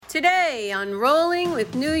Today on Rolling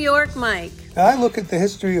with New York Mike. I look at the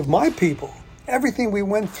history of my people, everything we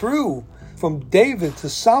went through, from David to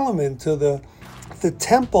Solomon to the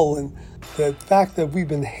temple, and the fact that we've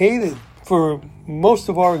been hated for most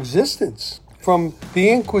of our existence, from the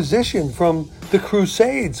Inquisition, from the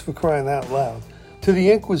Crusades, for crying out loud, to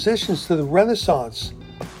the Inquisitions, to the Renaissance,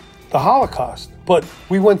 the Holocaust. But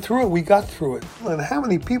we went through it, we got through it. And how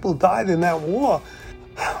many people died in that war?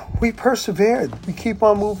 We persevered. We keep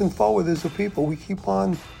on moving forward as a people. We keep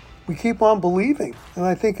on believing. And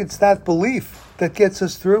I think it's that belief that gets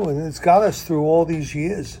us through, and it's got us through all these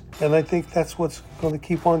years. And I think that's what's going to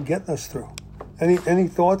keep on getting us through. Any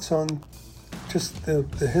thoughts on just the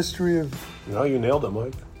history of... No, you nailed it,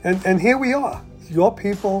 Mike. And here we are. Your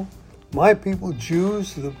people, my people,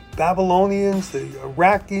 Jews, the Babylonians, the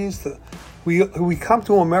Iraqis, we come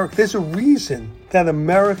to America. There's a reason that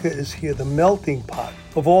America is here, the melting pot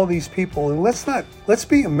of all these people. And let's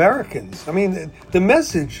be Americans. I mean, the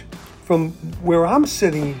message from where I'm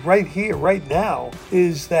sitting right here, right now,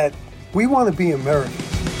 is that we want to be Americans.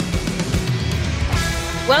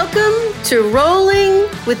 Welcome to Rolling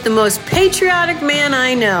with the most patriotic man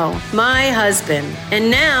I know, my husband.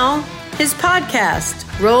 And now, his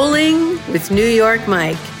podcast, Rolling with New York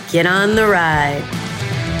Mike. Get on the ride.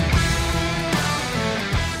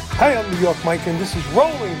 Hi, I'm New York Mike, and this is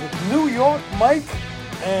Rolling with New York Mike.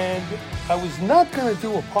 And I was not going to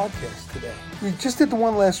do a podcast today. We just did the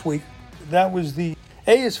one last week. That was the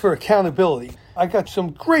A is for accountability. I got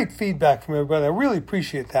some great feedback from everybody. I really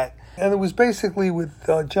appreciate that. And it was basically with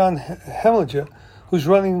John Hemlinger, who's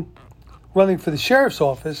running for the sheriff's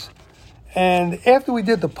office. And after we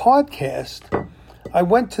did the podcast, I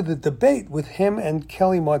went to the debate with him and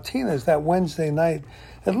Kelly Martinez that Wednesday night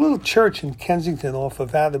at a little church in Kensington off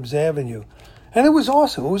of Adams Avenue. And it was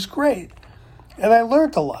awesome. It was great. And I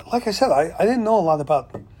learned a lot. Like I said, I didn't know a lot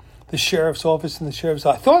about the sheriff's office and the sheriff's...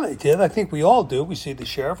 I thought I did. I think we all do. We see the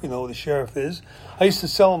sheriff. We know who the sheriff is. I used to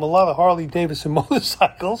sell him a lot of Harley-Davidson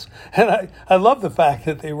motorcycles. And I love the fact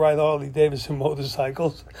that they ride Harley-Davidson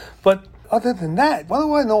motorcycles. But other than that, what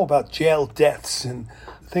do I know about jail deaths and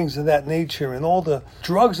things of that nature, and all the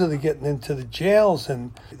drugs that are getting into the jails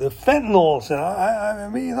and the fentanyls? And I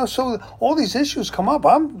mean, so all these issues come up.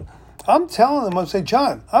 I'm telling them, I'm saying,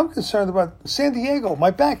 John, I'm concerned about San Diego, my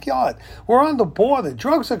backyard. We're on the border.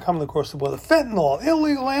 Drugs are coming across the border. Fentanyl,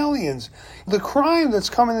 illegal aliens, the crime that's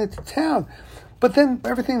coming into town. But then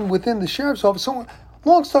everything within the sheriff's office. So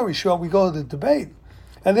long story short, we go to the debate.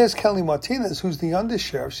 And there's Kelly Martinez, who's the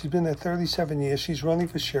undersheriff. She's been there 37 years. She's running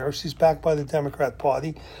for sheriff. She's backed by the Democrat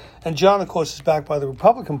Party. And John, of course, is backed by the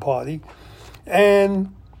Republican Party.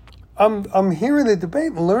 And I'm hearing the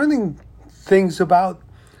debate and learning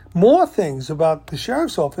more things about the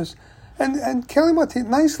sheriff's office. And Kelly Martinez,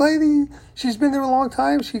 nice lady. She's been there a long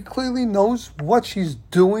time. She clearly knows what she's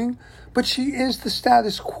doing. But she is the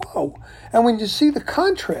status quo. And when you see the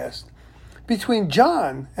contrast between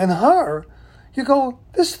John and her, you go,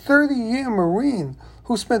 this 30-year Marine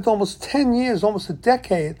who spent almost 10 years, almost a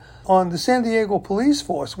decade, on the San Diego police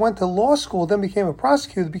force, went to law school, then became a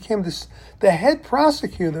prosecutor, became the head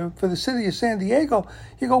prosecutor for the city of San Diego.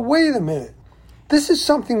 You go, wait a minute. This is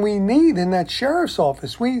something we need in that sheriff's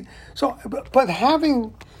office. But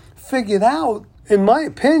having figured out, in my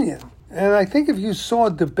opinion, and I think if you saw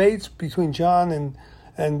debates between John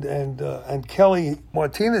and Kelly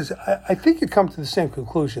Martinez, I think you'd come to the same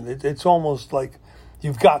conclusion. It's almost like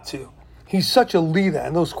you've got to. He's such a leader,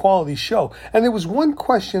 and those qualities show. And there was one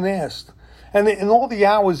question asked, and in all the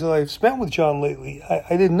hours that I've spent with John lately,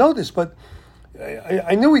 I didn't know this, but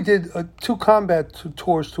I knew he did 2 combat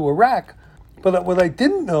tours to Iraq. But what I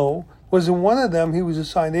didn't know was in one of them, he was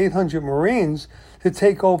assigned 800 Marines to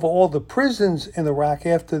take over all the prisons in Iraq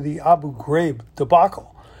after the Abu Ghraib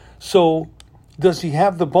debacle. So does he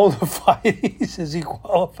have the bona fides? Is he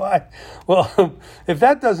qualified? Well, if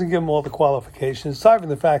that doesn't give him all the qualifications, aside from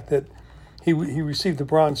the fact that he received the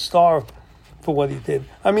Bronze Star for what he did,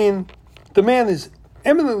 I mean, the man is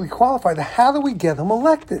eminently qualified. How do we get him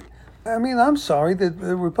elected? I mean, I'm sorry, the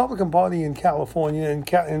Republican Party in California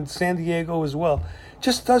and San Diego as well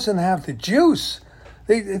just doesn't have the juice.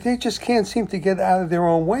 They just can't seem to get out of their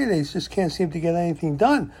own way. They just can't seem to get anything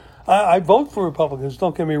done. I vote for Republicans,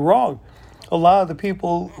 don't get me wrong. A lot of the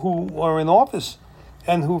people who are in office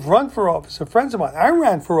and who've run for office are friends of mine. I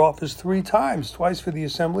ran for office 3 times, twice for the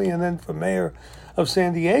Assembly and then for mayor of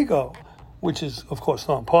San Diego, which is, of course,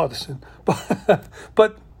 nonpartisan.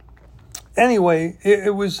 But anyway,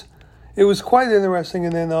 it was quite interesting.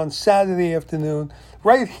 And then on Saturday afternoon,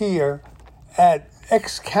 right here at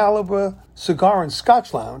Excalibur Cigar and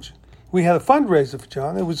Scotch Lounge we had a fundraiser for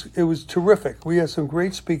John. It was terrific. We had some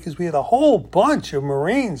great speakers. We had a whole bunch of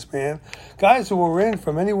Marines, man. Guys who were in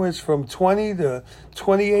from anywhere from 20 to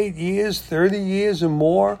 28 years, 30 years and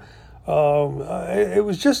more. It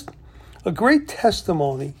was just a great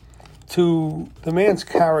testimony to the man's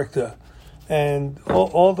character and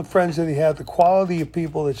all the friends that he had, the quality of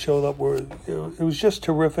people that showed up. It was just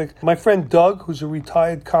terrific. My friend Doug, who's a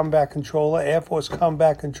retired combat controller, Air Force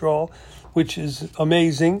Combat Control, which is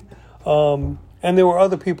amazing. And there were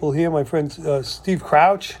other people here, my friend Steve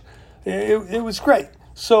Crouch. It was great.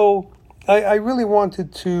 So I really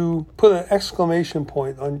wanted to put an exclamation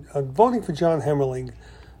point on voting for John Hemmerling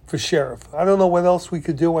for sheriff. I don't know what else we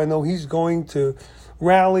could do. I know he's going to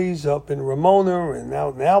rallies up in Ramona and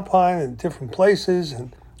out in Alpine and different places.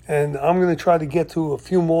 And I'm going to try to get to a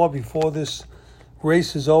few more before this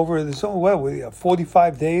race is over. We have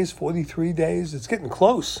 45 days, 43 days. It's getting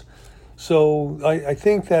close. So I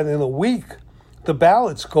think that in a week, the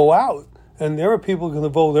ballots go out, and there are people going to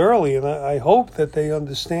vote early. And I hope that they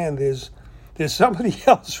understand there's somebody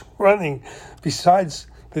else running besides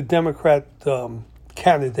the Democrat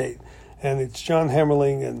candidate, and it's John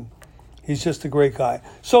Hemmerling, and he's just a great guy.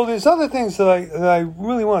 So there's other things that I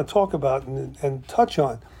really want to talk about and touch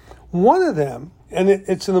on. One of them, and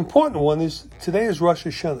it's an important one, is today is Rosh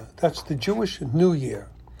Hashanah. That's the Jewish New Year.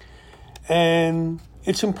 And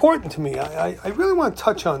it's important to me. I really want to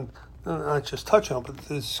touch on, not just touch on, but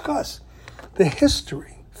to discuss the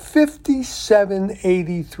history.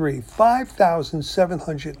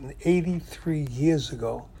 5,783 years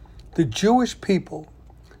ago, the Jewish people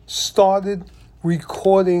started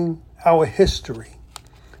recording our history.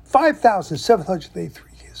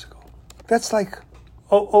 5,783 years ago. That's like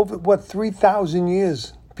over 3,000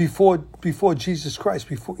 years before Jesus Christ,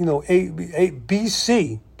 before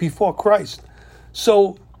BC, before Christ.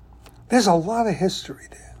 So there's a lot of history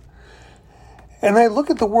there. And I look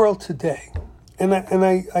at the world today, and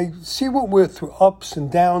I see what we're through, ups and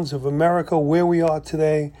downs of America, where we are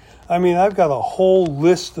today. I mean, I've got a whole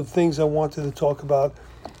list of things I wanted to talk about,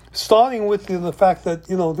 starting with the fact that,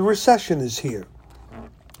 the recession is here.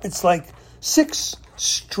 It's like 6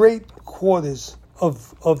 straight quarters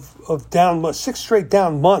of down months, 6 straight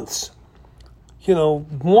down months.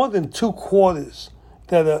 More than 2 quarters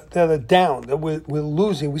that are down, that we're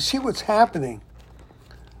losing. We see what's happening.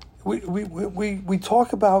 We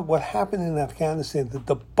talk about what happened in Afghanistan, the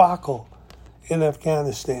debacle in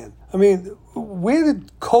Afghanistan. I mean, where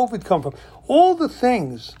did COVID come from? All the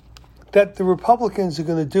things that the Republicans are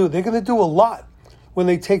going to do, they're going to do a lot when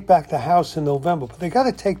they take back the House in November, but they got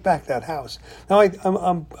to take back that House. Now,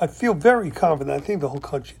 I feel very confident, I think the whole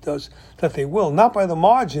country does, that they will, not by the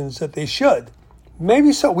margins that they should.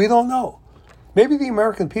 Maybe so, we don't know. Maybe the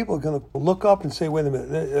American people are going to look up and say, wait a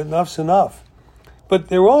minute, enough's enough. But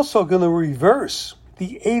they're also going to reverse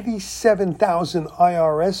the 87,000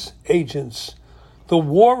 IRS agents, the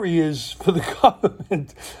warriors for the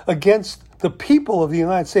government against the people of the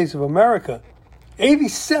United States of America.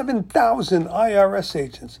 87,000 IRS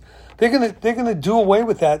agents. They're going to do away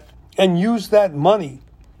with that and use that money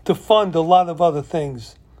to fund a lot of other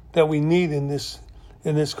things that we need in this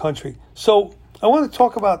country. So I want to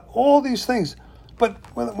talk about all these things, but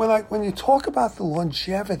when you talk about the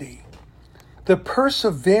longevity, the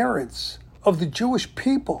perseverance of the Jewish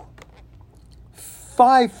people,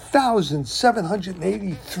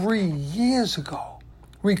 5,783 years ago,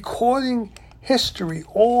 recording history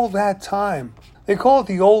all that time. They call it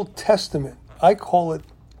the Old Testament. I call it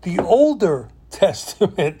the Older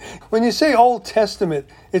Testament. When you say Old Testament,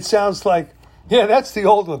 it sounds like, yeah, that's the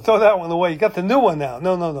old one. Throw that one away. You got the new one now.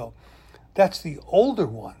 No. That's the older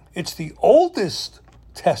one. It's the oldest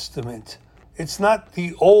testament. It's not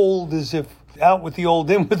the old as if out with the old,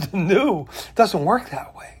 in with the new. It doesn't work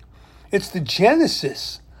that way. It's the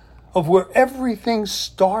genesis of where everything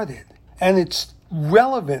started. And it's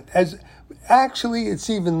relevant actually, it's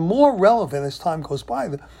even more relevant as time goes by.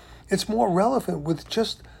 It's more relevant with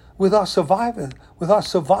our survival,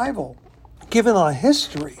 given our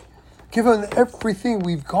history, given everything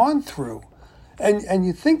we've gone through. And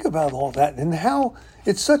you think about all that and how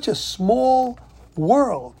it's such a small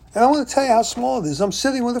world. And I want to tell you how small it is. I'm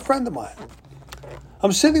sitting with a friend of mine.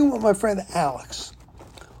 I'm sitting with my friend Alex,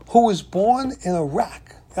 who was born in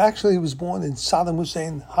Iraq. Actually, he was born in Saddam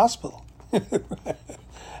Hussein Hospital.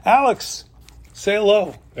 Alex, say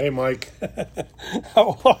hello. Hey, Mike.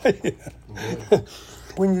 How are you?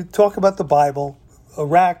 When you talk about the Bible,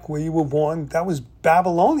 Iraq, where you were born, that was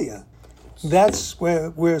Babylonia. That's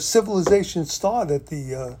where civilization started,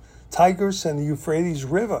 the Tigris and the Euphrates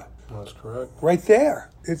River. That's correct. Right there.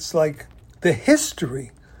 It's like the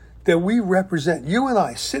history that we represent, you and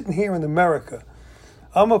I, sitting here in America.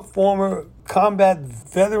 I'm a former combat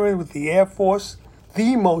veteran with the Air Force,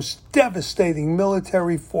 the most devastating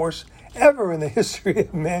military force ever in the history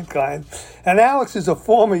of mankind. And Alex is a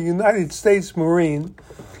former United States Marine.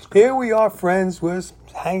 Here we are, friends. We're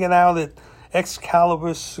hanging out at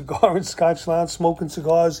Excalibur Cigar and Scotch Lounge, smoking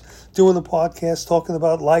cigars, doing the podcast, talking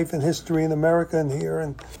about life and history in America and here.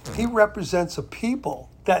 And he represents a people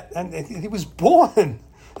and he was born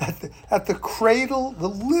at the cradle,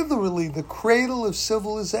 literally the cradle of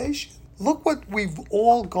civilization. Look what we've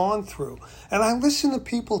all gone through. And I listen to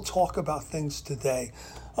people talk about things today.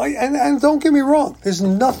 And don't get me wrong, there's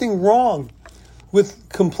nothing wrong with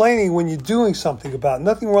complaining when you're doing something about it.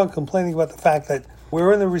 Nothing wrong complaining about the fact that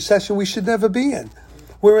we're in a recession we should never be in.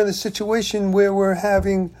 We're in a situation where we're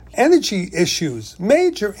having energy issues,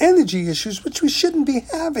 major energy issues, which we shouldn't be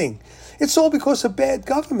having. It's all because of bad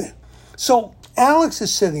government. So Alex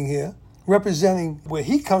is sitting here representing where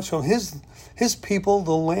he comes from, his people,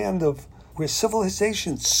 the land of where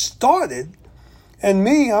civilization started. And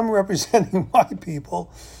me, I'm representing my people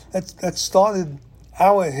that started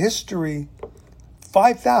our history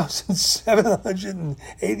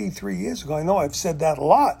 5,783 years ago. I know I've said that a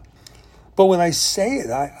lot. But when I say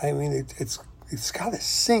it, I mean, it's got to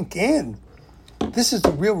sink in. This is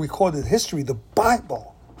the real recorded history, the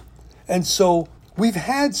Bible. And so we've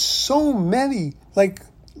had so many, like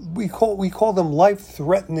we call them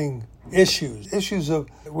life-threatening issues of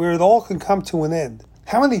where it all can come to an end.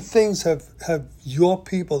 How many things have your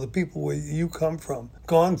people, the people where you come from,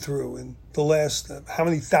 gone through in the last, how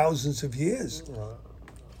many thousands of years?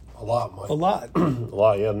 A lot, Mike. A lot. A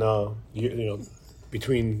lot, yeah, no. You know,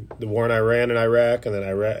 between the war in Iran and Iraq, and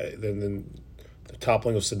then then the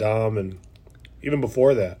toppling of Saddam, and even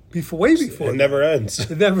before that. Way before. It never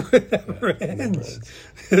ends. It never ends.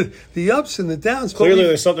 The ups and the downs. Clearly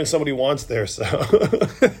there's something somebody wants there, so.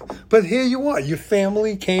 But here you are. Your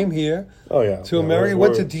family came here to America,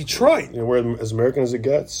 went to Detroit. We're as American as it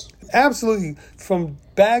gets. Absolutely. From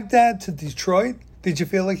Baghdad to Detroit, did you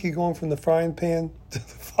feel like you're going from the frying pan to the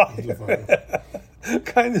fire?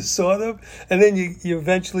 Kind of, sort of. And then you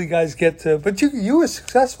eventually guys get to... But you were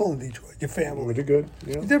successful in Detroit, your family. We did good.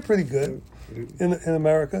 Yeah. You did pretty good in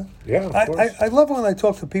America. Yeah, of course. I love when I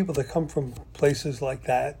talk to people that come from places like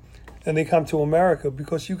that, and they come to America,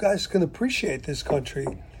 because you guys can appreciate this country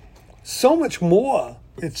so much more,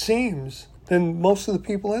 it seems, than most of the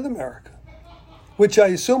people in America. Which I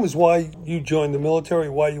assume is why you joined the military,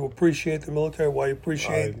 why you appreciate the military, why you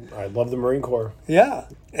appreciate... I love the Marine Corps. Yeah,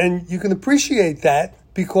 and you can appreciate that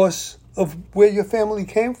because of where your family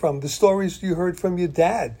came from, the stories you heard from your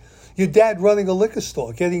dad. Your dad running a liquor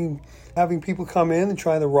store, having people come in and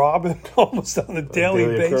trying to rob him almost on a daily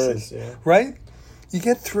basis. Yeah. Right? You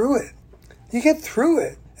get through it.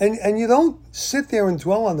 And you don't sit there and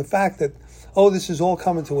dwell on the fact that, oh, this is all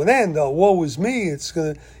coming to an end. Oh, woe is me. It's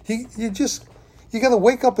going to... You got to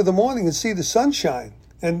wake up in the morning and see the sunshine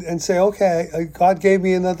and say, okay, God gave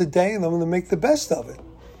me another day and I'm going to make the best of it.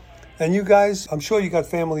 And you guys, I'm sure you got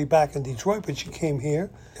family back in Detroit, but you came here,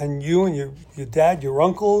 and you and your dad, your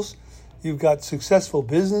uncles, you've got successful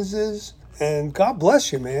businesses, and God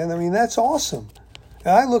bless you, man. I mean, that's awesome.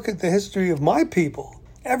 And I look at the history of my people,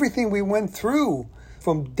 everything we went through,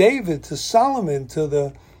 from David to Solomon to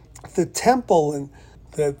the temple, and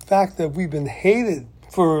the fact that we've been hated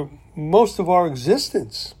for most of our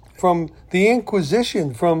existence, from the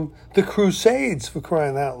Inquisition, from the Crusades, for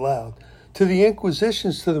crying out loud, to the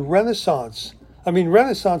Inquisitions, to the Renaissance. I mean,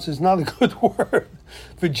 Renaissance is not a good word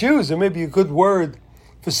for Jews. It may be a good word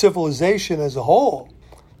for civilization as a whole,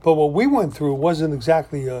 but what we went through wasn't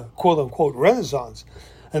exactly a quote-unquote Renaissance.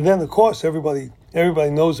 And then, of course, everybody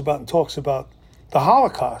knows about and talks about the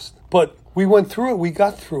Holocaust. But we went through it. We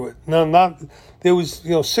got through it. Now, there was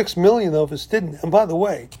 6 million of us didn't. And by the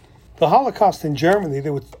way, the Holocaust in Germany,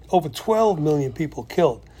 there were over 12 million people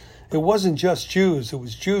killed. It wasn't just Jews. It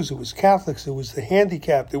was Catholics, it was the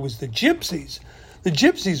handicapped, it was the Gypsies. The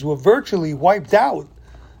Gypsies were virtually wiped out.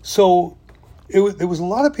 So there was a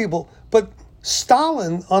lot of people. But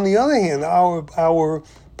Stalin, on the other hand, our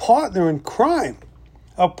partner in crime,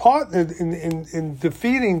 our partner in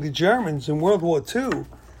defeating the Germans in World War II,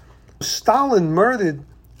 Stalin murdered,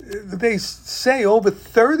 they say, over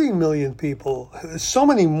 30 million people. So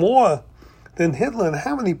many more than Hitler. And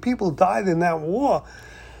how many people died in that war?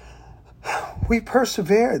 We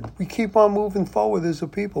persevered. We keep on moving forward as a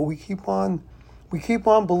people. We keep on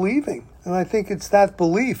believing. And I think it's that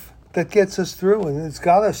belief that gets us through, and it's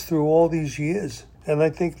got us through all these years. And I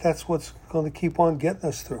think that's what's going to keep on getting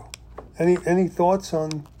us through. Any thoughts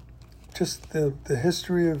on just the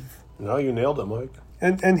history of... No, you nailed it, Mike.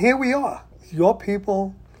 And here we are, your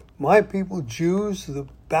people, my people, Jews, the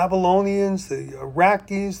Babylonians, the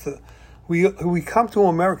Iraqis, we come to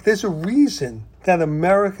America. There's a reason that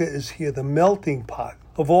America is here, the melting pot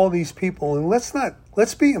of all these people. And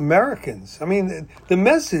let's be Americans. I mean, the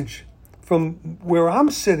message from where I'm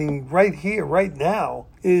sitting right here, right now,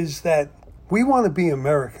 is that we want to be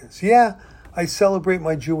Americans. Yeah, I celebrate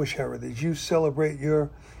my Jewish heritage. You celebrate your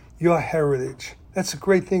heritage. That's a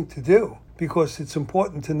great thing to do, because it's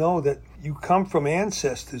important to know that you come from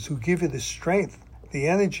ancestors who give you the strength, the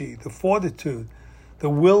energy, the fortitude, the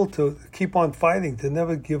will to keep on fighting, to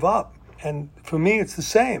never give up. And for me, it's the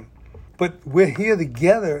same. But we're here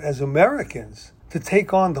together as Americans to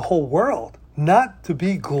take on the whole world, not to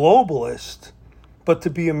be globalists, but to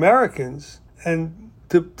be Americans and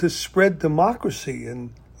to spread democracy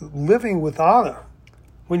and living with honor.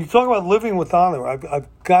 When you talk about living with honor, I've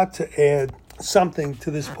got to add something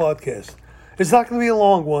to this podcast. It's not going to be a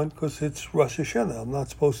long one because it's Rosh Hashanah. I'm not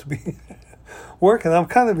supposed to be working. I'm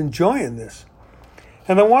kind of enjoying this.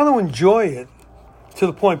 And I want to enjoy it to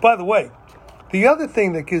the point. By the way, the other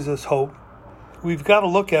thing that gives us hope, we got to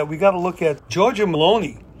look at Giorgia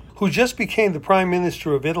Meloni, who just became the Prime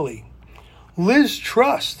Minister of Italy. Liz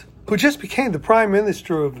Truss, who just became the Prime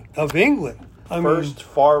Minister of England. First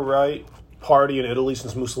far-right party in Italy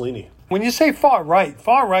since Mussolini. When you say far-right,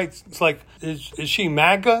 it's like, is she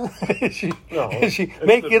MAGA? is she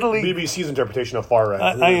make Italy? BBC's interpretation of far-right.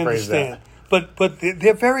 I understand. But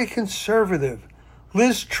they're very conservative.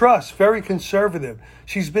 Liz Truss, very conservative.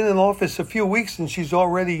 She's been in office a few weeks and she's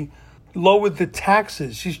already lowered the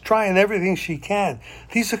taxes. She's trying everything she can.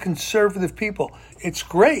 These are conservative people. It's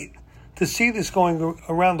great to see this going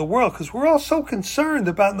around the world because we're all so concerned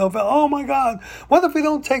about November. Oh my God, what if we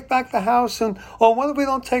don't take back the House? Or what if we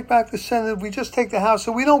don't take back the Senate? We just take the House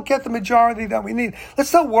and we don't get the majority that we need.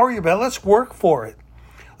 Let's not worry about it. Let's work for it.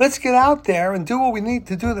 Let's get out there and do what we need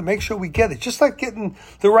to do to make sure we get it. Just like getting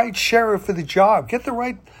the right sheriff for the job. Get the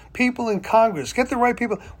right people in Congress. Get the right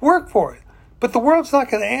people. Work for it. But the world's not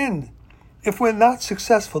going to end if we're not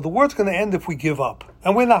successful. The world's going to end if we give up.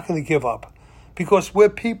 And we're not going to give up. Because we're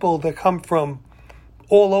people that come from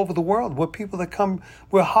all over the world.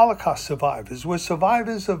 We're Holocaust survivors. We're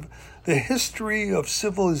survivors of the history of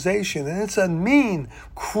civilization. And it's a mean,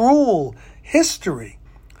 cruel history.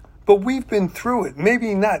 But we've been through it.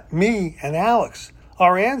 Maybe not me and Alex,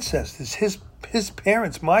 our ancestors, his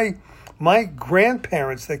parents, my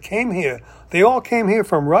grandparents that came here. They all came here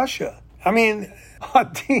from Russia. I mean, our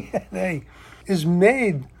DNA is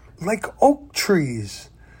made like oak trees.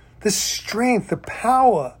 The strength, the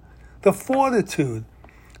power, the fortitude.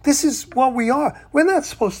 This is what we are. We're not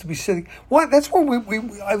supposed to be sitting. That's what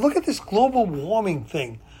I look at this global warming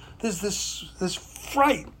thing. There's this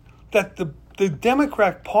fright that the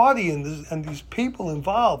Democrat Party and these people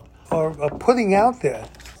involved are putting out there.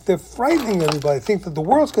 They're frightening everybody. Think that the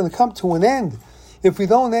world's going to come to an end if we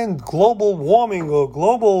don't end global warming or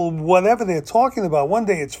global whatever they're talking about. One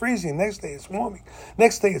day it's freezing, next day it's warming,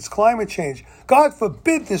 next day it's climate change. God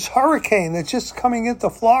forbid this hurricane that's just coming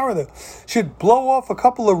into Florida should blow off a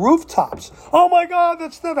couple of rooftops. Oh my God,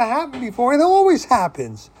 that's never happened before. It always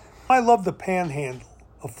happens. I love the panhandle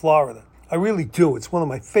of Florida. I really do. It's one of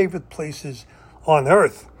my favorite places on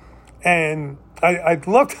earth. And I'd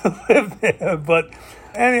love to live there, but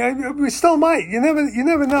we still might. You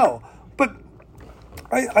never know. But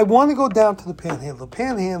I want to go down to the Panhandle. The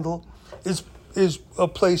Panhandle is a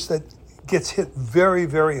place that gets hit very,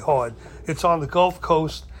 very hard. It's on the Gulf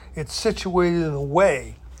Coast. It's situated in a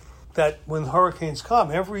way that when hurricanes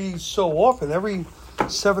come, every so often, every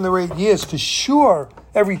 7 or 8 years, for sure,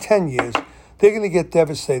 every 10 years, they're going to get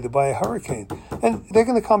devastated by a hurricane. And they're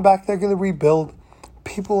going to come back. They're going to rebuild.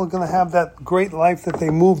 People are going to have that great life that they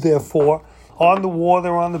moved there for, on the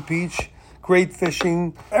water, on the beach, great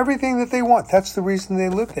fishing, everything that they want. That's the reason they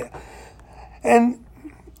live there. And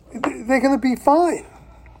they're going to be fine.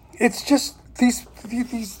 It's just these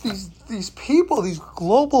people, these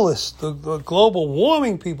globalists, the global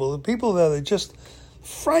warming people, the people that are just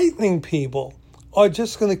frightening people, are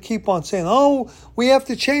just going to keep on saying, oh, we have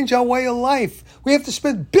to change our way of life. We have to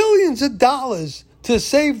spend billions of dollars to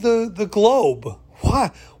save the globe.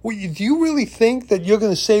 Why? Do you really think that you're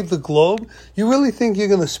going to save the globe? You really think you're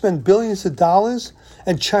going to spend billions of dollars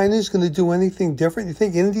and China's going to do anything different? You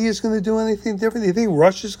think India's going to do anything different? You think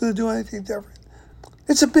Russia's going to do anything different?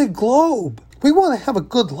 It's a big globe. We want to have a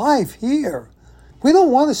good life here. We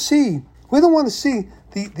don't want to see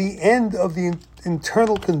the end of the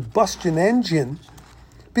internal combustion engine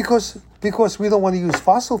because we don't want to use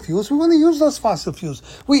fossil fuels. We want to use those fossil fuels.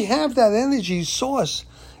 We have that energy source.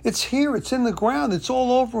 It's here. It's in the ground. It's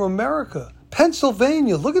all over America.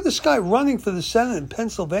 Pennsylvania, look at this guy running for the Senate in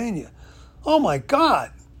Pennsylvania. Oh my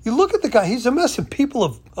God. You look at the guy, he's a mess, and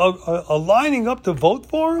people are lining up to vote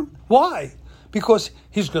for him. Why? Because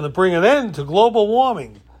he's going to bring an end to global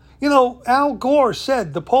warming. You know, Al Gore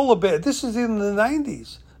said the polar bear, this is in the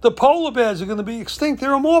 90s, the polar bears are going to be extinct.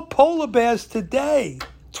 There are more polar bears today,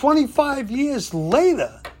 25 years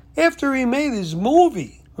later, after he made his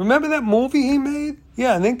movie. Remember that movie he made?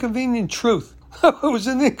 Yeah, An Inconvenient Truth. It was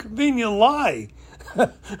an inconvenient lie.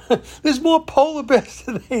 There's more polar bears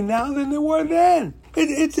today now than there were then.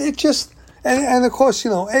 It just, and of course, you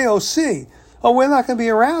know, AOC, oh, we're not going to be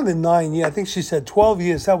around in 9 years. I think she said 12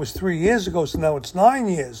 years. That was 3 years ago, so now it's 9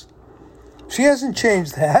 years. She hasn't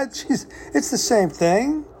changed that. It's the same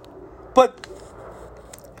thing. But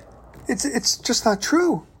it's just not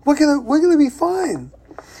true. We're gonna be fine.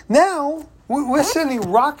 Now we're sending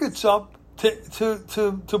rockets up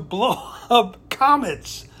to blow up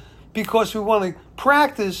comets because we want to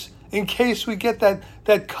practice in case we get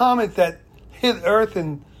that comet that hit Earth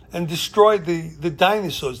and destroyed the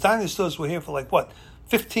dinosaurs. Dinosaurs were here for like, what,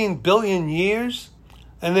 15 billion years?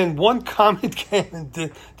 And then one comet came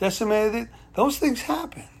and decimated it. Those things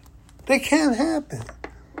happen. They can happen.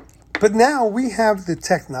 But now we have the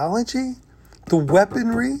technology, the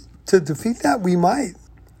weaponry to defeat that. We might.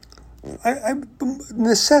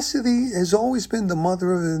 Necessity has always been the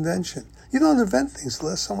mother of invention. You don't invent things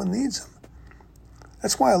unless someone needs them.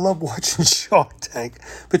 That's why I love watching Shark Tank.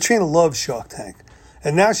 Katrina loves Shark Tank.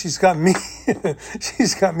 And now she's got me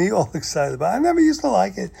all excited about it. I never used to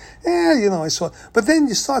like it. Yeah, you know, I saw. But then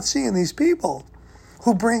you start seeing these people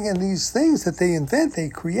who bring in these things that they invent, they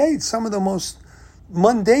create, some of the most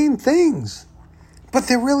mundane things. But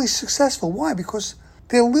they're really successful. Why? Because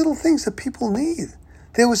they're little things that people need.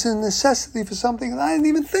 There was a necessity for something that I didn't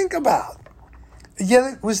even think about.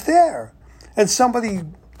 Yet it was there. And somebody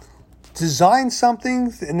designed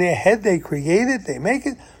something in their head, they create it, they make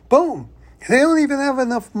it, boom. They don't even have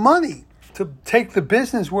enough money to take the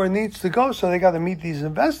business where it needs to go, so they got to meet these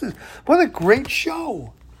investors. What a great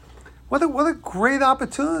show. What a great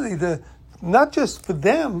opportunity to, not just for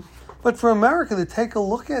them, but for America to take a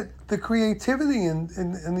look at the creativity and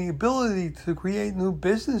the ability to create new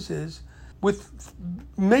businesses with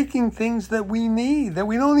making things that we need, that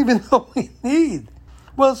we don't even know we need.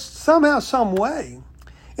 Well, somehow, some way,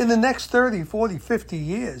 in the next 30, 40, 50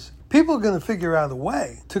 years, people are going to figure out a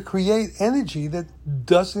way to create energy that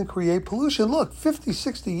doesn't create pollution. Look, 50,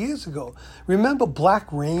 60 years ago, remember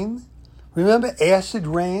black rain? Remember acid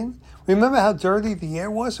rain? Remember how dirty the air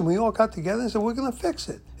was? And we all got together and said, we're going to fix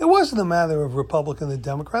it. It wasn't a matter of Republican and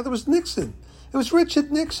Democrat. It was Nixon. It was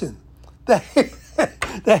Richard Nixon, the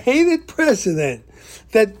hated president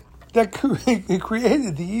that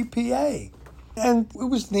created the EPA. And it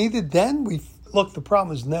was needed then. Look, the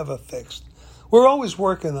problem is never fixed. We're always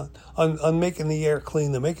working on making the air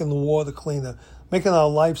cleaner, making the water cleaner, making our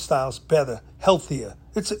lifestyles better, healthier.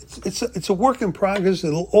 It's a work in progress.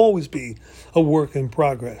 It'll always be a work in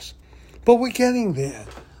progress. But we're getting there.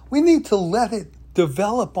 We need to let it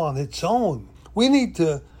develop on its own. We need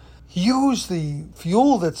to use the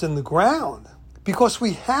fuel that's in the ground because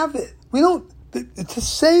we have it. We don't, to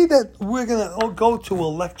say that we're going to go to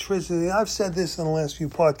electricity, I've said this in the last few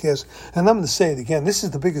podcasts, and I'm going to say it again. This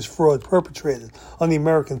is the biggest fraud perpetrated on the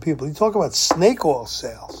American people. You talk about snake oil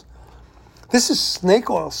sales. This is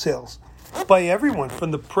snake oil sales by everyone,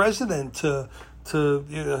 from the president to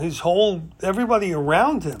his whole, everybody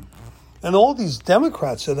around him. And all these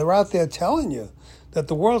Democrats that are out there telling you that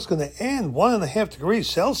the world's going to end 1.5 degrees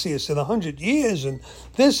Celsius in 100 years and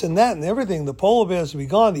this and that and everything. The polar bears will be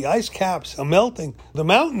gone. The ice caps are melting. The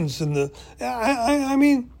mountains and I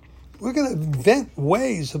mean, we're going to invent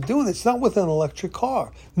ways of doing it. It's not with an electric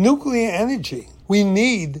car. Nuclear energy. We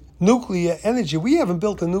need nuclear energy. We haven't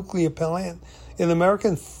built a nuclear plant in America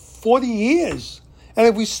in 40 years. And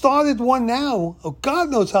if we started one now, oh, God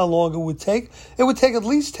knows how long it would take. It would take at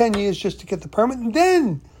least 10 years just to get the permit, and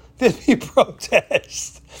then there'd be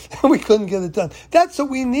protests. And we couldn't get it done. That's what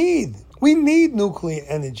we need. We need nuclear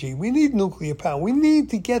energy. We need nuclear power. We need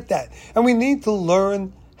to get that. And we need to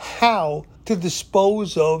learn how to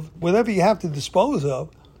dispose of whatever you have to dispose of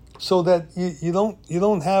so that you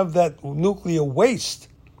don't have that nuclear waste.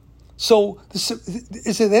 So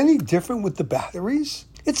is it any different with the batteries?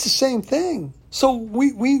 It's the same thing. So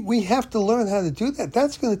we have to learn how to do that.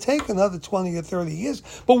 That's going to take another 20 or 30 years.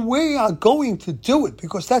 But we are going to do it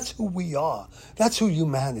because that's who we are. That's who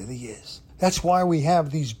humanity is. That's why we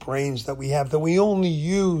have these brains that we have, that we only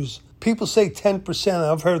use. People say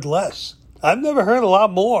 10%. I've heard less. I've never heard a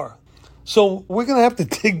lot more. So we're going to have to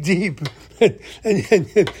dig deep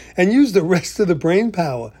and use the rest of the brain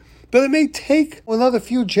power. But it may take another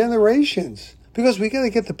few generations because we got to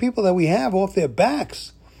get the people that we have off their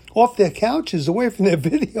backs, off their couches, away from their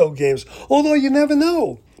video games. Although you never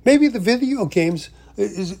know. Maybe the video games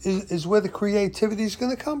is where the creativity is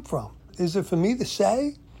going to come from. Is it for me to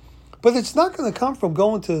say? But it's not going to come from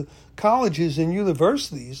going to colleges and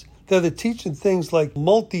universities that are teaching things like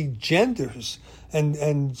multi-genders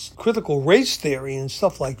and critical race theory and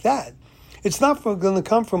stuff like that. It's not going to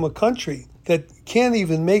come from a country that can't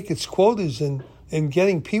even make its quotas in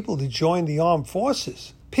getting people to join the armed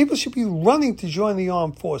forces. People should be running to join the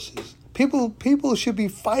armed forces. People should be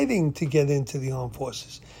fighting to get into the armed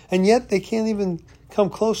forces. And yet they can't even come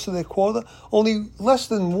close to their quota. Only less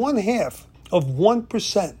than 1/2 of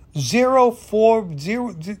 1%,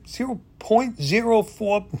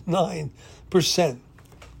 0.049%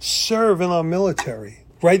 serve in our military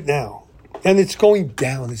right now. And it's going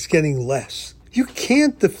down. It's getting less. You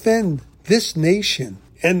can't defend this nation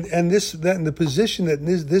and the position that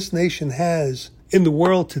this nation has in the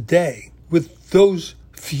world today with those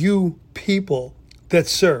few people that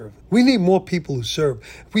serve. We need more people who serve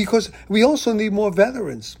because we also need more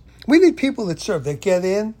veterans. We need people that serve, that get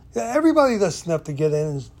in. Everybody doesn't have to get in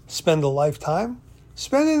and spend a lifetime.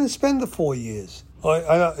 Spend in and spend the 4 years.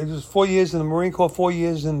 It was 4 years in the Marine Corps, 4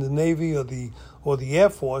 years in the Navy or the Air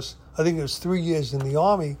Force. I think it was 3 years in the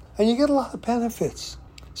Army. And you get a lot of benefits.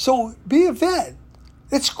 So be a vet.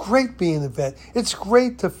 It's great being a vet. It's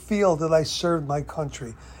great to feel that I served my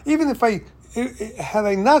country. Even if had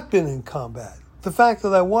I not been in combat, the fact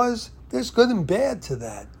that I was, there's good and bad to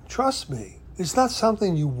that. Trust me. It's not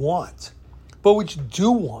something you want. But what you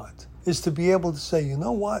do want is to be able to say, you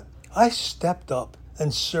know what? I stepped up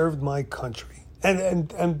and served my country. And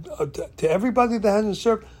to everybody that hasn't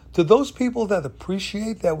served, to those people that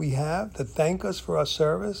appreciate that we have, that thank us for our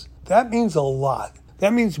service, that means a lot.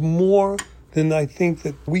 That means more than I think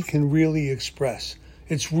that we can really express.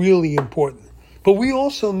 It's really important. But we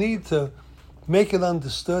also need to make it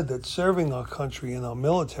understood that serving our country in our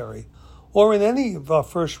military or in any of our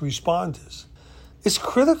first responders is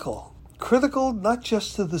critical. Critical not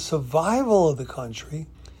just to the survival of the country,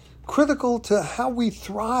 critical to how we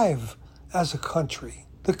thrive as a country.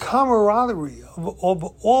 The camaraderie of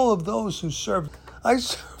all of those who served. I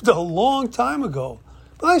served a long time ago,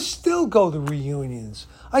 but I still go to reunions.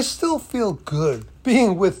 I still feel good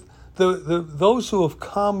being with those who have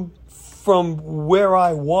come from where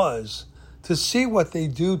I was to see what they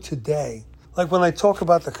do today. Like when I talk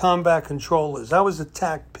about the combat controllers, I was a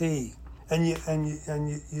TAC P, and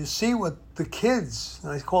you see what the kids,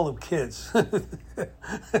 and I call them kids, they're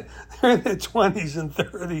in their 20s and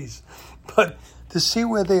 30s, but to see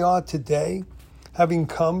where they are today, having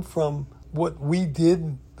come from what we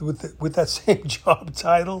did with that same job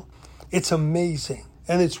title, it's amazing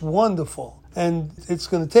and it's wonderful. And it's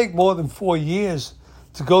going to take more than 4 years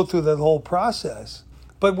to go through that whole process.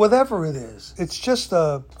 But whatever it is, it's just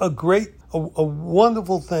a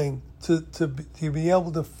wonderful thing to be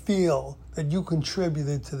able to feel that you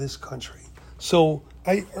contributed to this country. So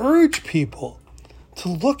I urge people to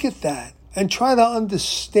look at that and try to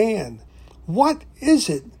understand what is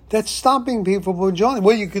it that's stopping people from joining.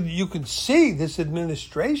 Well, you could see this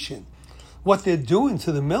administration, what they're doing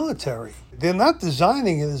to the military. They're not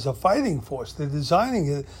designing it as a fighting force. They're designing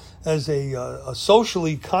it as a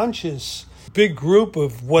socially conscious big group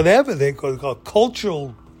of whatever they call a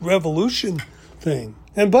cultural revolution thing.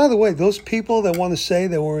 And by the way, those people that want to say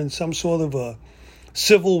that we're in some sort of a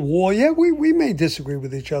civil war, yeah, we may disagree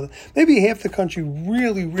with each other. Maybe half the country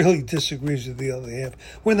really, really disagrees with the other half.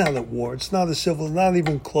 We're not at war. It's not a civil, not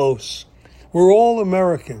even close. We're all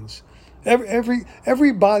Americans.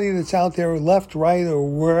 Everybody that's out there, left, right, or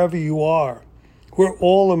wherever you are, we're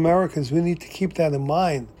all Americans. We need to keep that in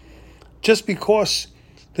mind. Just because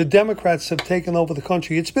the Democrats have taken over the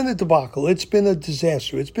country, it's been a debacle. It's been a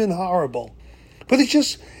disaster. It's been horrible. But it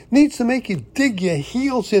just needs to make you dig your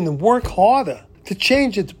heels in and work harder to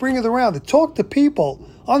change it, to bring it around, to talk to people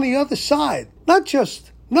on the other side. Not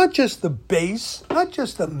just the base, not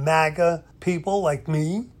just the MAGA people like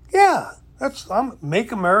me. Yeah, I'm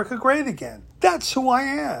make America great again. That's who I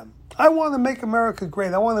am. I want to make America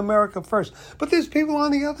great. I want America first. But there's people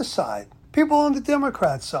on the other side. People on the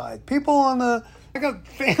Democrat side. People on I got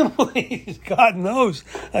families, God knows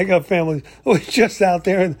I got families who are just out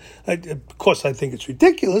there. And of course, I think it's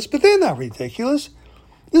ridiculous, but they're not ridiculous.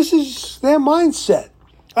 This is their mindset.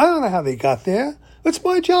 I don't know how they got there. It's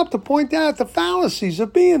my job to point out the fallacies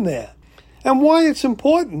of being there and why it's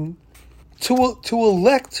important to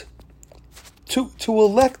elect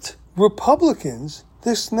Republicans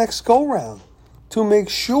this next go-round to make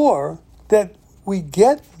sure that we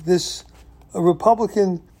get this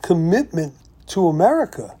Republican commitment to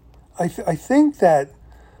America. I think that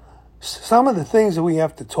some of the things that we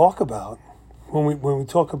have to talk about when we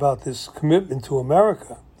talk about this commitment to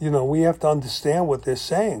America, we have to understand what they're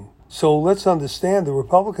saying. So let's understand the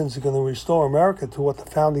Republicans are going to restore America to what the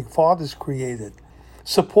Founding Fathers created.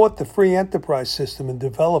 Support the free enterprise system and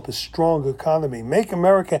develop a strong economy. Make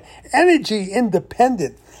America energy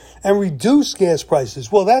independent and reduce gas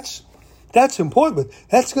prices. Well, that's important, but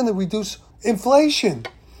that's going to reduce inflation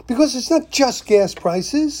because it's not just gas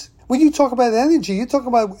prices. When you talk about energy, you talk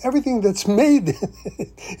about everything that's made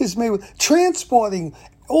is made with transporting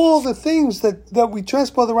all the things that we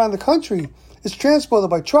transport around the country is transported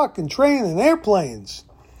by truck and train and airplanes.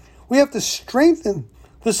 We have to strengthen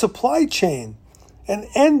the supply chain and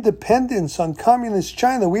end dependence on communist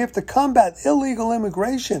China. We have to combat illegal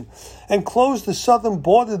immigration and close the southern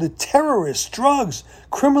border to terrorists, drugs,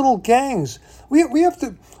 criminal gangs. We have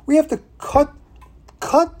to cut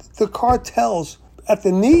the cartels at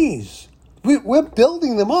the knees. We're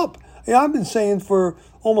building them up. I've been saying for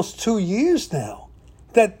almost 2 years now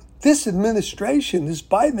that this administration, this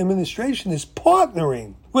Biden administration, is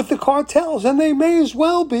partnering with the cartels, and they may as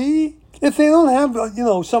well be. If they don't have,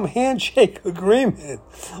 some handshake agreement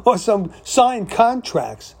or some signed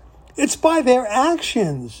contracts, it's by their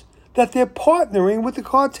actions that they're partnering with the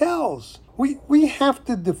cartels. We have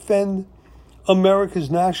to defend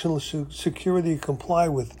America's national security and comply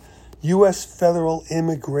with U.S. federal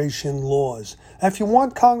immigration laws. Now, if you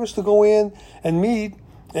want Congress to go in and meet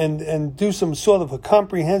and do some sort of a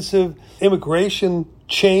comprehensive immigration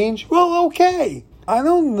change, well, okay. I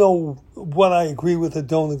don't know what I agree with or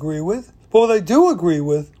don't agree with, but what I do agree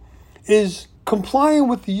with is complying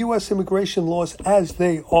with the U.S. immigration laws as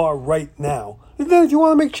they are right now. And then if you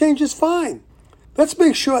want to make changes, fine. Let's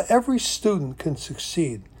make sure every student can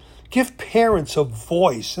succeed. Give parents a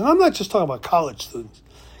voice. And I'm not just talking about college students.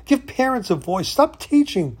 Give parents a voice. Stop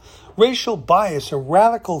teaching racial bias and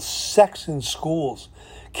radical sex in schools.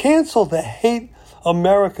 Cancel the Hate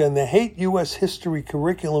America and the Hate U.S. history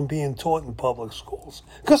curriculum being taught in public schools.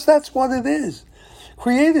 Because that's what it is.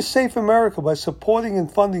 Create a safe America by supporting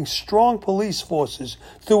and funding strong police forces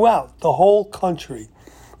throughout the whole country.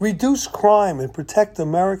 Reduce crime and protect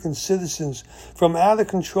American citizens from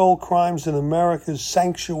out-of-control crimes in America's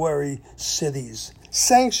sanctuary cities.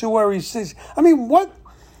 Sanctuary cities. I mean, what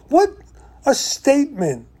a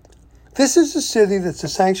statement. This is a city that's a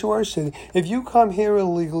sanctuary city. If you come here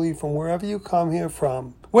illegally from wherever you come here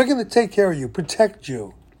from, we're going to take care of you, protect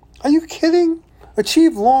you. Are you kidding?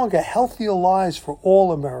 Achieve longer, healthier lives for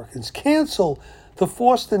all Americans. Cancel the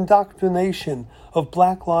forced indoctrination of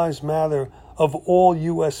Black Lives Matter of all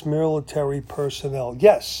U.S. military personnel.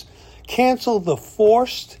 Yes, cancel the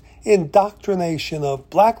forced indoctrination of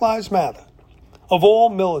Black Lives Matter of all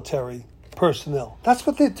military personnel. That's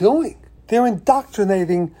what they're doing. They're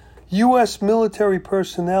indoctrinating U.S. military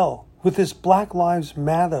personnel with this Black Lives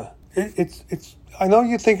Matter. It's. I know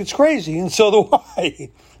you think it's crazy, and so do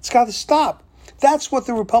I. It's got to stop. That's what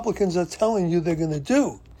the Republicans are telling you they're going to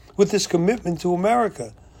do with this commitment to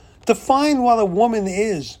America. Define what a woman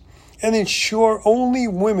is and ensure only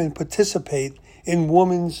women participate in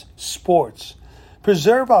women's sports.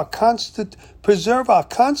 Preserve our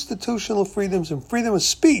constitutional freedoms and freedom of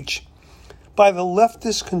speech by the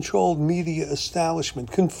leftist-controlled media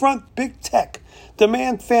establishment. Confront big tech.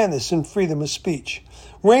 Demand fairness and freedom of speech.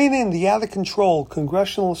 Rein in the out-of-control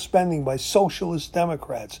congressional spending by socialist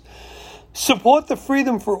Democrats. Support the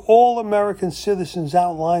freedom for all American citizens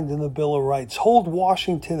outlined in the Bill of Rights. Hold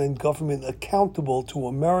Washington and government accountable to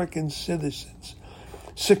American citizens.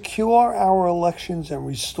 Secure our elections and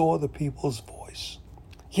restore the people's voice.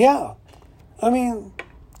 Yeah, I mean,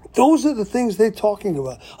 those are the things they're talking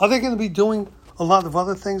about. Are they going to be doing a lot of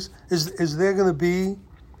other things? Is there going to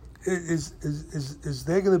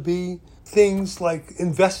be things like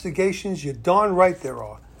investigations? You're darn right there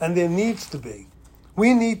are, and there needs to be.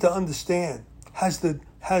 We need to understand, has the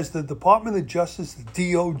Department of Justice, the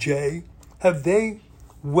DOJ, have they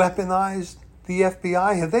weaponized the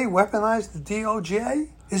FBI? Have they weaponized the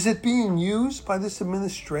DOJ? Is it being used by this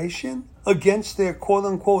administration against their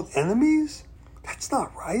quote-unquote enemies? That's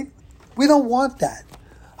not right. We don't want that.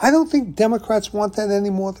 I don't think Democrats want that any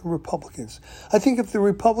more than Republicans. I think if the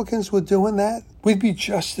Republicans were doing that, we'd be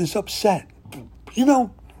just as upset. You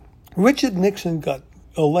know, Richard Nixon got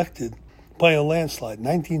elected by a landslide,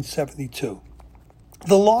 1972.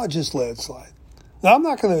 The largest landslide. Now, I'm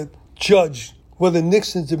not going to judge whether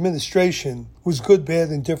Nixon's administration was good, bad,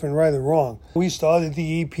 indifferent, right, or wrong. We started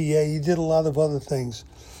the EPA. He did a lot of other things.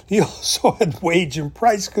 He also had wage and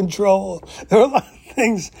price control. There were a lot of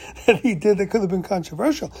things that he did that could have been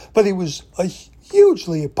controversial. But he was a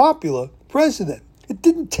hugely popular president. It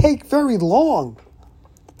didn't take very long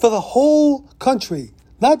for the whole country,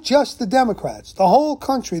 not just the Democrats, the whole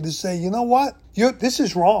country to say, you know what? This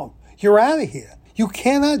is wrong. You're out of here. You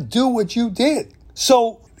cannot do what you did.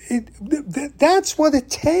 So that's what it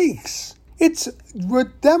takes. It's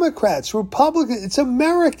Democrats, Republicans, it's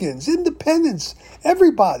Americans, independents,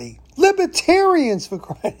 everybody, libertarians, for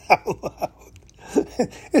crying out loud.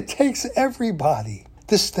 It takes everybody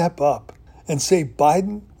to step up and say,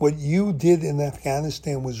 Biden, what you did in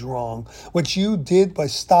Afghanistan was wrong. What you did by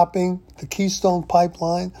stopping the Keystone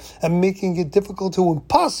Pipeline and making it difficult to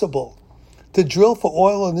impossible to drill for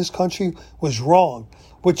oil in this country was wrong.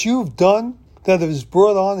 What you've done that has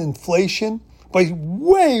brought on inflation by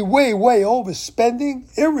way, way, way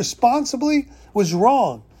overspending irresponsibly was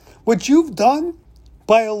wrong. What you've done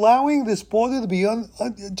by allowing this border to be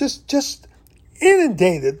just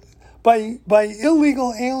inundated by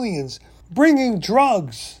illegal aliens bringing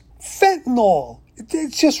drugs, fentanyl,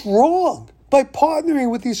 it's just wrong. By partnering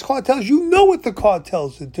with these cartels, you know what the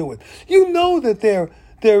cartels are doing. You know that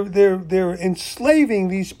they're enslaving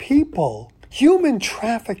these people. Human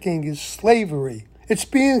trafficking is slavery. It's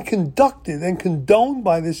being conducted and condoned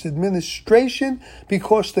by this administration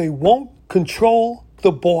because they won't control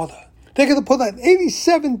the border. They're going to put on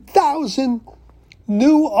 87,000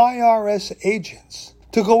 new IRS agents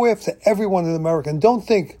to go after everyone in America. And don't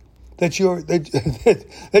think that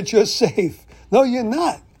you're safe. No, you're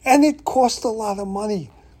not. And it costs a lot of money.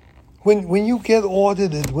 When you get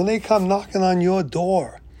audited, when they come knocking on your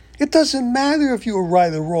door, it doesn't matter if you're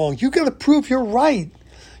right or wrong. You got to prove you're right.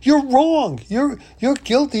 You're wrong. You're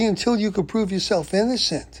guilty until you can prove yourself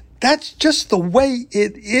innocent. That's just the way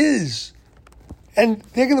it is. And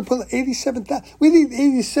they're going to put 87,000. We need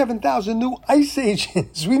 87,000 new ICE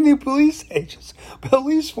agents. We need police agents,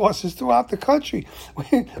 police forces throughout the country.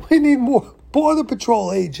 We need more Border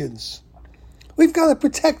Patrol agents. We've got to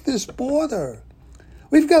protect this border.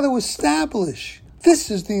 We've got to establish this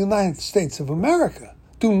is the United States of America.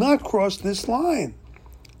 Do not cross this line.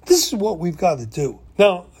 This is what we've got to do.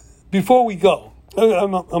 Now, before we go,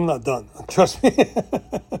 I'm not done. Trust me.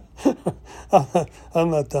 I'm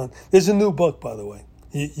not done. There's a new book, by the way.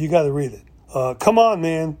 You got to read it. Come on,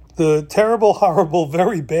 man. The terrible, horrible,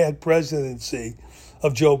 very bad presidency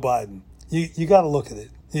of Joe Biden. You got to look at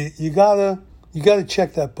it. You got to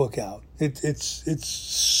check that book out. It's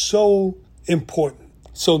so important.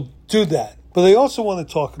 So do that. But I also want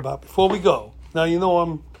to talk about, before we go, now you know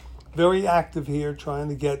I'm very active here trying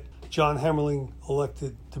to get John Hemmerling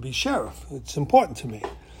elected to be sheriff. It's important to me.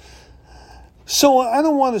 So I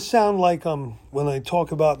don't want to sound like when I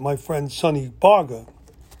talk about my friend Sonny Barger,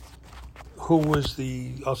 who was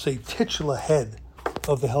the, I'll say, titular head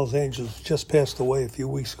of the Hells Angels, just passed away a few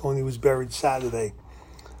weeks ago, and he was buried Saturday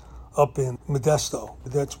up in Modesto.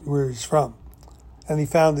 That's where he's from. And he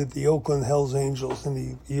founded the Oakland Hells Angels,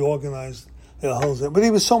 and he organized the Hells Angels. But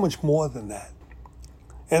he was so much more than that.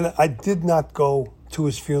 And I did not go to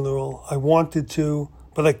his funeral. I wanted to,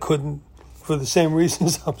 but I couldn't for the same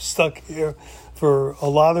reasons I'm stuck here, for a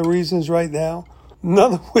lot of reasons right now,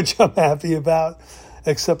 none of which I'm happy about,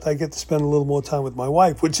 except I get to spend a little more time with my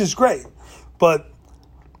wife, which is great. But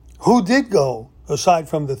who did go, aside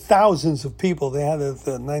from the thousands of people they had at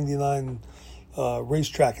the 99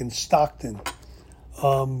 racetrack in Stockton,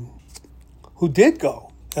 who did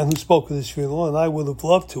go and who spoke at his funeral, and I would have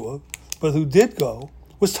loved to have, but who did go,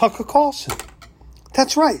 was Tucker Carlson.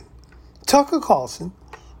 That's right. Tucker Carlson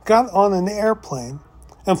got on an airplane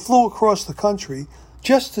and flew across the country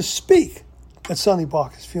just to speak at Sonny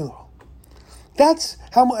Barker's funeral. That's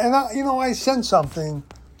how, and I sent something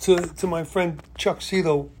to my friend Chuck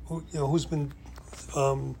Cito, who's been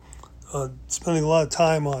spending a lot of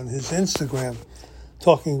time on his Instagram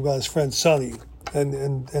talking about his friend Sonny,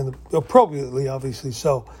 and appropriately, obviously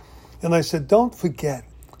so. And I said, don't forget,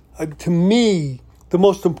 to me, the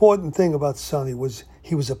most important thing about Sonny was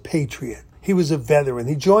he was a patriot. He was a veteran.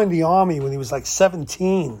 He joined the Army when he was like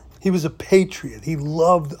 17. He was a patriot. He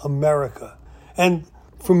loved America. And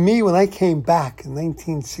for me, when I came back in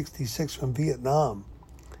 1966 from Vietnam,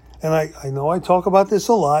 and I know I talk about this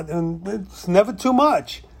a lot, and it's never too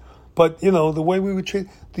much, but, the way we would treat,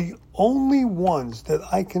 the only ones that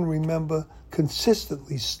I can remember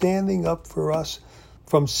consistently standing up for us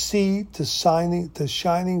from sea to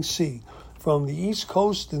shining sea, from the East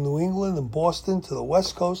Coast in New England and Boston to the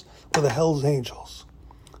West Coast, were the Hells Angels.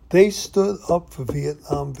 They stood up for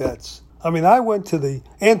Vietnam vets. I mean, I went to the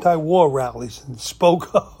anti-war rallies and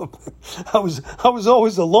spoke up. I was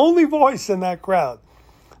always a lonely voice in that crowd.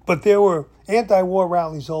 But there were anti-war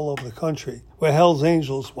rallies all over the country where Hell's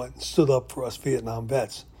Angels went and stood up for us Vietnam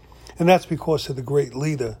vets. And that's because of the great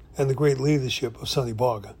leader and the great leadership of Sonny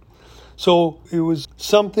Barger. So it was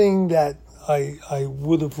something that I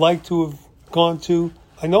would have liked to have gone to.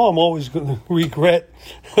 I know I'm always going to regret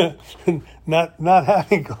not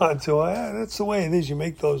having gone to it. That's the way it is. You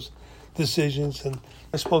make those decisions. And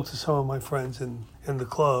I spoke to some of my friends in the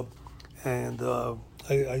club, and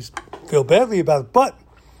I feel badly about it. But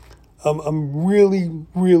I'm really,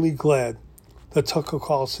 really glad that Tucker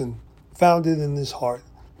Carlson found it in his heart,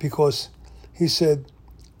 because he said,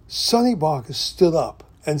 Sonny Barger stood up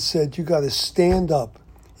and said, you got to stand up.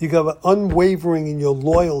 You got to be unwavering in your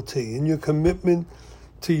loyalty and your commitment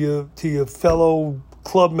to your fellow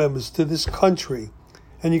club members, to this country,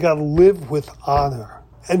 and you got to live with honor.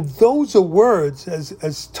 And those are words,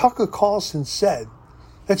 as Tucker Carlson said,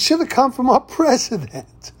 that should have come from our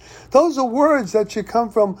president. Those are words that should come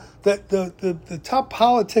from the top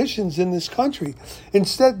politicians in this country.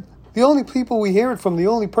 Instead, the only people we hear it from, the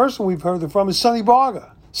only person we've heard it from is Sonny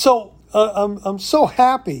Barger. So I'm so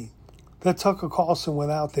happy that Tucker Carlson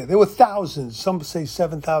went out there. There were thousands. Some say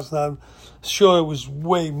 7,000. I'm sure it was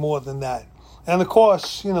way more than that. And of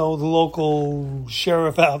course, the local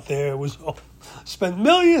sheriff out there spent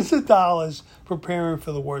millions of dollars preparing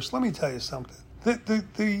for the worst. Let me tell you something.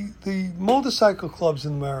 The motorcycle clubs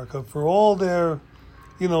in America, for all their,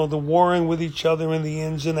 the warring with each other and the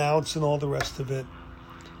ins and outs and all the rest of it,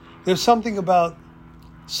 there's something about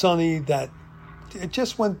Sonny that it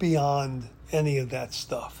just went beyond any of that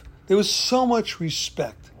stuff. There was so much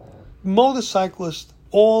respect. Motorcyclists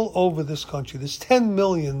all over this country. There's 10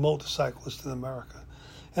 million motorcyclists in America.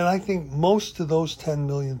 And I think most of those 10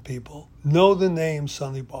 million people know the name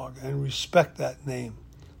Sonny Barger and respect that name.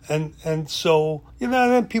 And so,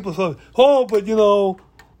 then people thought, but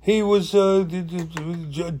he was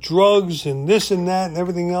drugs and this and that and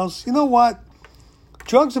everything else. You know what?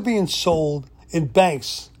 Drugs are being sold in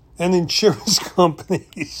banks and insurance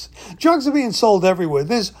companies. Drugs are being sold everywhere.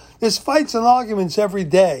 There's fights and arguments every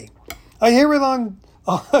day. I hear it on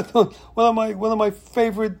one of my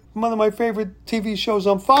favorite TV shows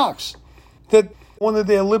on Fox, that one of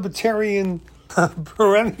their libertarian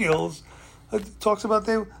perennials talks about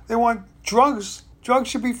they want drugs. Drugs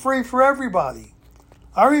should be free for everybody.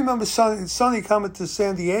 I remember Sonny coming to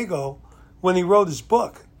San Diego when he wrote his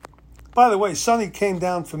book. By the way, Sonny came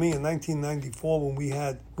down for me in 1994 when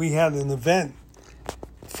we had an event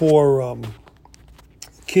for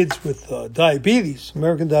kids with diabetes,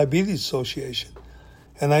 American Diabetes Association,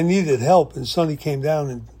 and I needed help. And Sonny came down,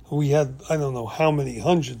 and we had I don't know how many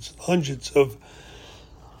hundreds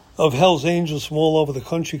of Hell's Angels from all over the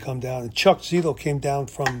country come down. And Chuck Zito came down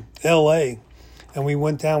from L.A., and we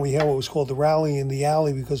went down. We had what was called the Rally in the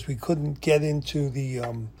Alley because we couldn't get into the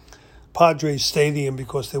Padres Stadium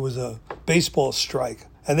because there was a baseball strike.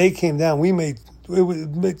 And they came down. We made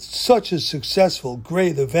such a successful,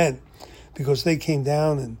 great event because they came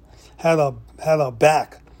down and had our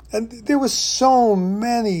back. And there were so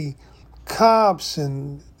many cops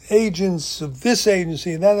and agents of this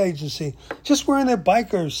agency and that agency just wearing their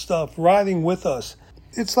biker stuff, riding with us.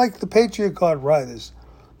 It's like the Patriot Guard riders.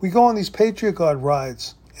 We go on these Patriot Guard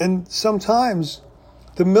rides, and sometimes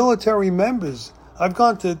the military members, I've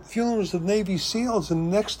gone to funerals of Navy SEALs, and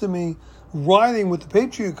next to me, riding with the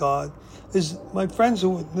Patriot Guard, is my friends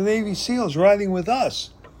who are the Navy SEALs riding with us.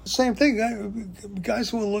 Same thing, guys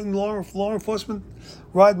who are in law enforcement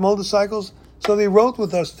ride motorcycles, so they rode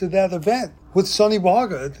with us to that event with Sonny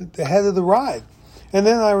Barger, the head of the ride. And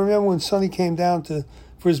then I remember when Sonny came down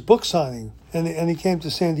for his book signing, and he came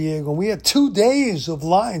to San Diego, and we had 2 days of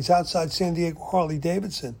lines outside San Diego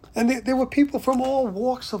Harley-Davidson. And there were people from all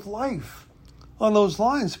walks of life on those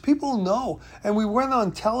lines. People know. And we went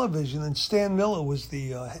on television, and Stan Miller was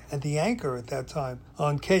the anchor at that time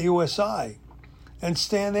on KUSI. And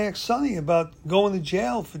Stan asked Sonny about going to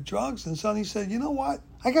jail for drugs, and Sonny said, you know what?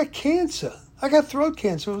 I got cancer. I got throat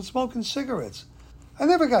cancer from smoking cigarettes. I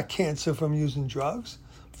never got cancer from using drugs.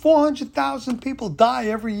 400,000 people die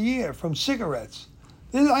every year from cigarettes.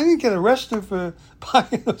 I didn't get arrested for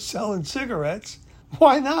buying or selling cigarettes.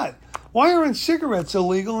 Why not? Why aren't cigarettes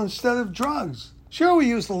illegal instead of drugs? Sure, we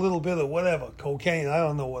used a little bit of whatever, cocaine. I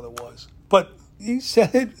don't know what it was. But he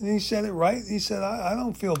said it, and he said it right. He said, I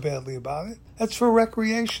don't feel badly about it. That's for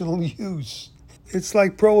recreational use. It's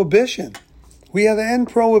like prohibition. We had to end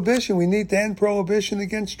prohibition. We need to end prohibition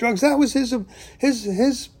against drugs. That was his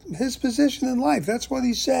position in life. That's what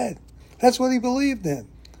he said. That's what he believed in.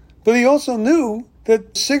 But he also knew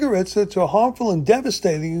that cigarettes that are harmful and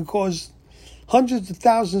devastating and cause hundreds of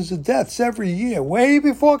thousands of deaths every year, way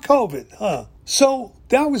before COVID. So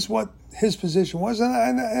that was what his position was,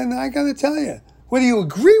 and I got to tell you, whether you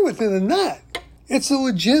agree with it or not, it's a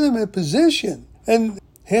legitimate position. And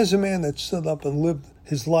here's a man that stood up and lived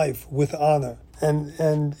his life with honor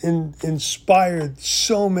and inspired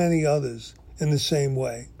so many others in the same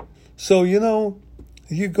way. So, you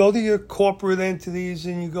go to your corporate entities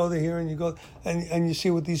and you go to here and you go and you see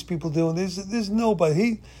what these people do. And there's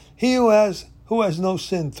nobody. He who has no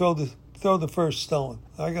sin, throw the first stone.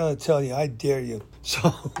 I gotta tell you, I dare you.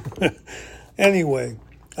 So anyway,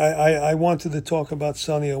 I wanted to talk about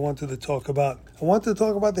Sonny. I wanted to talk about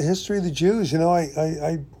the history of the Jews.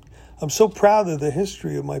 I'm so proud of the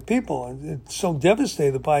history of my people. I'm so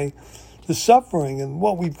devastated by the suffering and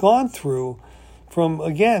what we've gone through, from,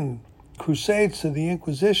 again, Crusades to the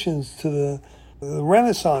Inquisitions to the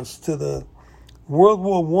Renaissance to the World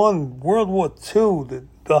War I, World War II,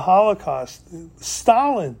 the Holocaust.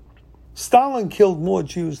 Stalin killed more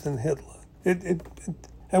Jews than Hitler.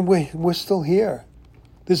 And we're still here.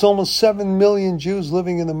 There's almost 7 million Jews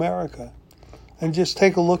living in America. And just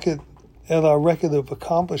take a look at our record of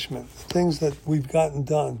accomplishment, things that we've gotten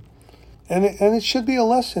done. And it should be a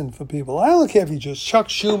lesson for people. I don't care if you're Jews. Chuck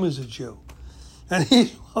Schumer's a Jew. And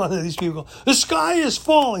he's one of these people. The sky is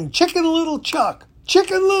falling. Chicken Little Chuck,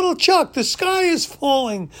 the sky is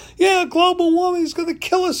falling. Yeah, global warming is going to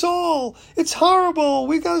kill us all. It's horrible.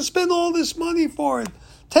 We got to spend all this money for it.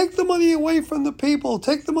 Take the money away from the people.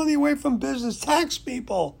 Take the money away from business. Tax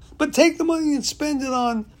people. But take the money and spend it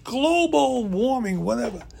on global warming,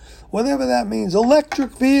 whatever that means.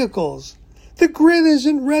 Electric vehicles. The grid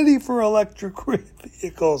isn't ready for electric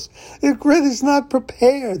vehicles. The grid is not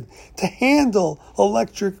prepared to handle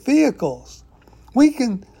electric vehicles. We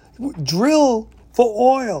can drill for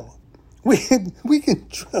oil. We can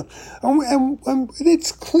drill, and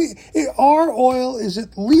it's clean. Our oil is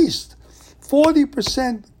at least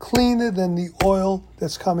 40% cleaner than the oil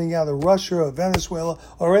that's coming out of Russia or Venezuela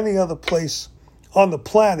or any other place on the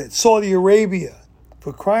planet. Saudi Arabia,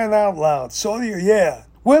 for crying out loud. Yeah.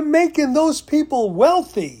 We're making those people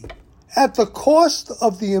wealthy at the cost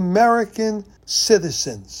of the American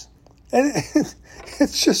citizens. And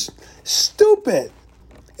it's just stupid.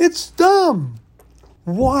 It's dumb.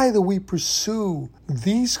 Why do we pursue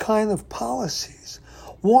these kind of policies?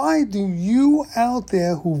 Why do you out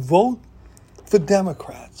there who vote for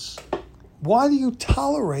Democrats, why do you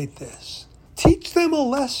tolerate this? Teach them a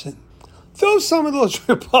lesson. Throw some of those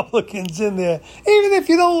Republicans in there, even if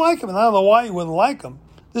you don't like them. And I don't know why you wouldn't like them.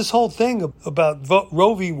 This whole thing about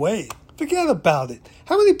Roe v. Wade, forget about it.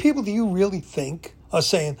 How many people do you really think are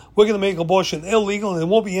saying, we're going to make abortion illegal and there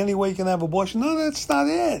won't be any way you can have abortion? No, that's not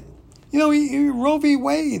it. Roe v.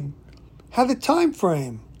 Wade had a time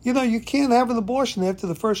frame. You can't have an abortion after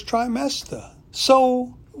the first trimester.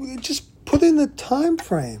 So just put in the time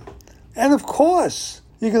frame. And of course,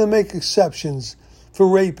 you're going to make exceptions for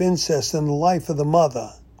rape, incest, and the life of the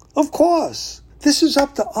mother. Of course. This is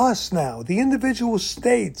up to us now, the individual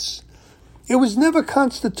states. It was never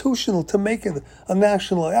constitutional to make it a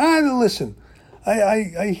national. Listen,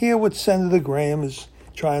 I hear what Senator Graham is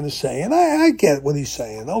trying to say, and I get what he's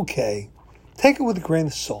saying. Okay, take it with a grain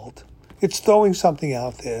of salt. It's throwing something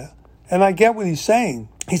out there, and I get what he's saying.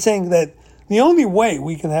 He's saying that the only way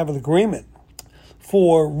we can have an agreement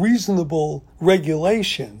for reasonable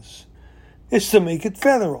regulations is to make it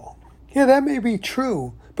federal. Yeah, that may be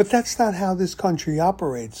true. But that's not how this country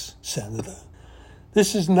operates, Senator.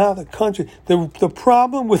 This is not a country. The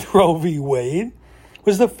problem with Roe v. Wade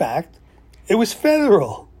was the fact it was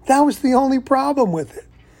federal. That was the only problem with it.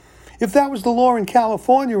 If that was the law in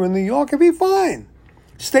California or in New York, it'd be fine.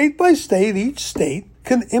 State by state, each state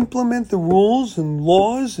can implement the rules and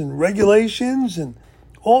laws and regulations and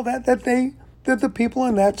all that the people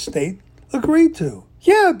in that state agree to.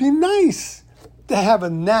 Yeah, it'd be nice to have a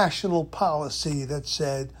national policy that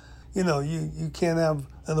said, you can't have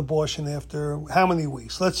an abortion after how many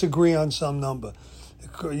weeks? Let's agree on some number.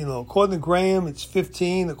 According to Graham, it's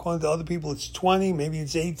 15. According to other people, it's 20. Maybe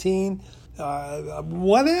it's 18.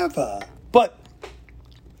 Whatever. But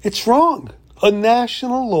it's wrong. A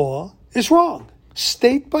national law is wrong.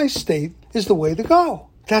 State by state is the way to go.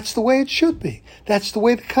 That's the way it should be. That's the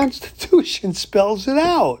way the Constitution spells it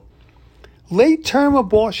out. Late-term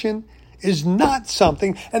abortion is not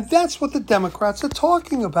something, and that's what the Democrats are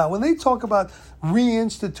talking about. When they talk about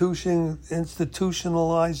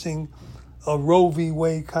institutionalizing a Roe v.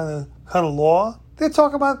 Wade kind of law, they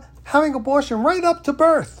talk about having abortion right up to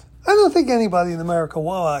birth. I don't think anybody in America,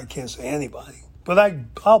 well, I can't say anybody, but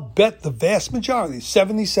I'll bet the vast majority,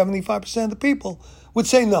 70-75% of the people would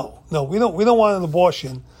say no, we don't want an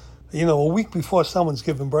abortion, a week before someone's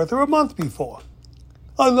given birth or a month before.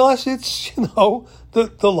 Unless it's,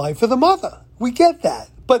 the life of the mother. We get that.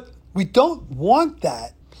 But we don't want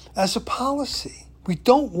that as a policy. We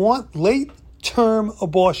don't want late-term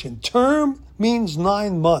abortion. Term means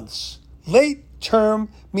 9 months. Late term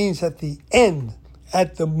means at the end,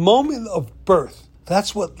 at the moment of birth.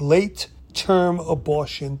 That's what late-term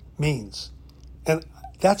abortion means. And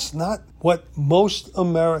that's not what most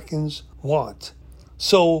Americans want.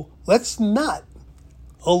 So let's not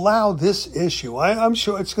allow this issue. I'm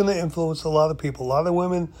sure it's going to influence a lot of people. A lot of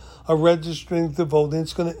women are registering to vote, and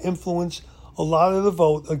it's going to influence a lot of the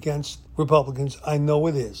vote against Republicans. I know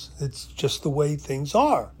it is. It's just the way things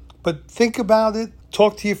are. But think about it.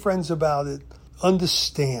 Talk to your friends about it.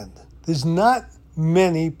 Understand. There's not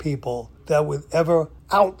many people that would ever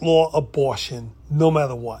outlaw abortion, no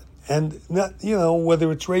matter what. And, not,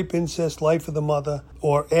 whether it's rape, incest, life of the mother,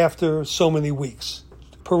 or after so many weeks.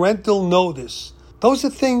 Parental notice. Those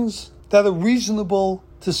are things that are reasonable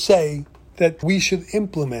to say that we should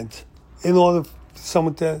implement in order for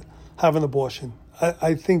someone to have an abortion.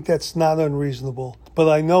 I think that's not unreasonable, but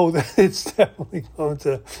I know that it's definitely going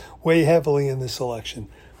to weigh heavily in this election.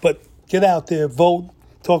 But get out there, vote,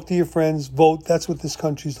 talk to your friends, vote. That's what this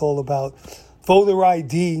country's all about. Voter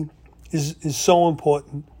ID is so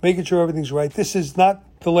important, making sure everything's right. This is not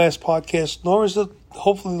the last podcast, nor is it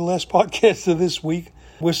hopefully the last podcast of this week.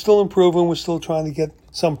 We're still improving. We're still trying to get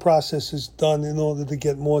some processes done in order to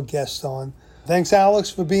get more guests on. Thanks,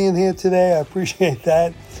 Alex, for being here today. I appreciate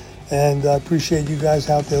that. And I appreciate you guys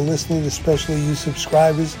out there listening, especially you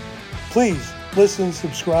subscribers. Please listen,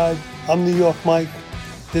 subscribe. I'm New York Mike.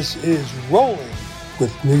 This is Rolling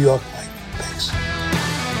with New York Mike. Thanks.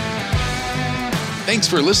 Thanks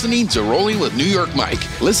for listening to Rolling with New York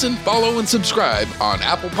Mike. Listen, follow, and subscribe on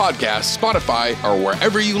Apple Podcasts, Spotify, or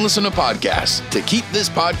wherever you listen to podcasts to keep this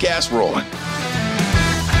podcast rolling.